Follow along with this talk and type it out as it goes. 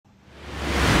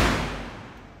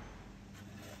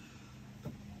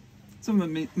Some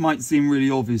of it might seem really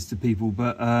obvious to people,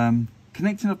 but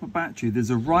connecting up a battery,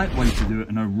 there's a right way to do it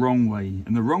and a wrong way.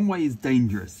 And the wrong way is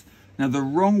dangerous. Now, the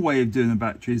wrong way of doing the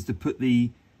battery is to put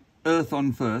the earth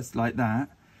on first, like that,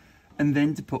 and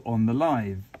then to put on the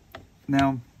live.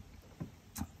 Now,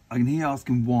 I can hear you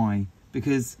asking why.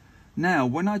 Because now,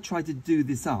 when I try to do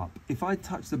this up, if I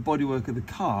touch the bodywork of the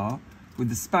car with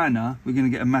the spanner, we're going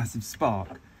to get a massive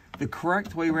spark. The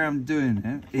correct way around doing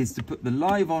it is to put the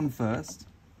live on first,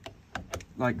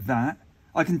 like that.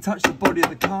 I can touch the body of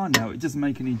the car now, it doesn't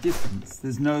make any difference.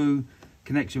 There's no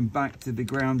connection back to the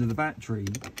ground of the battery.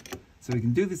 So we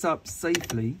can do this up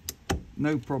safely,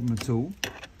 no problem at all,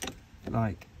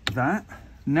 like that.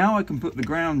 Now I can put the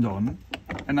ground on,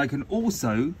 and I can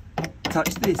also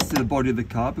touch this to the body of the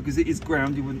car because it is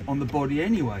grounded on the body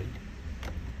anyway.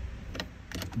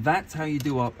 That's how you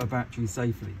do up a battery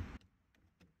safely.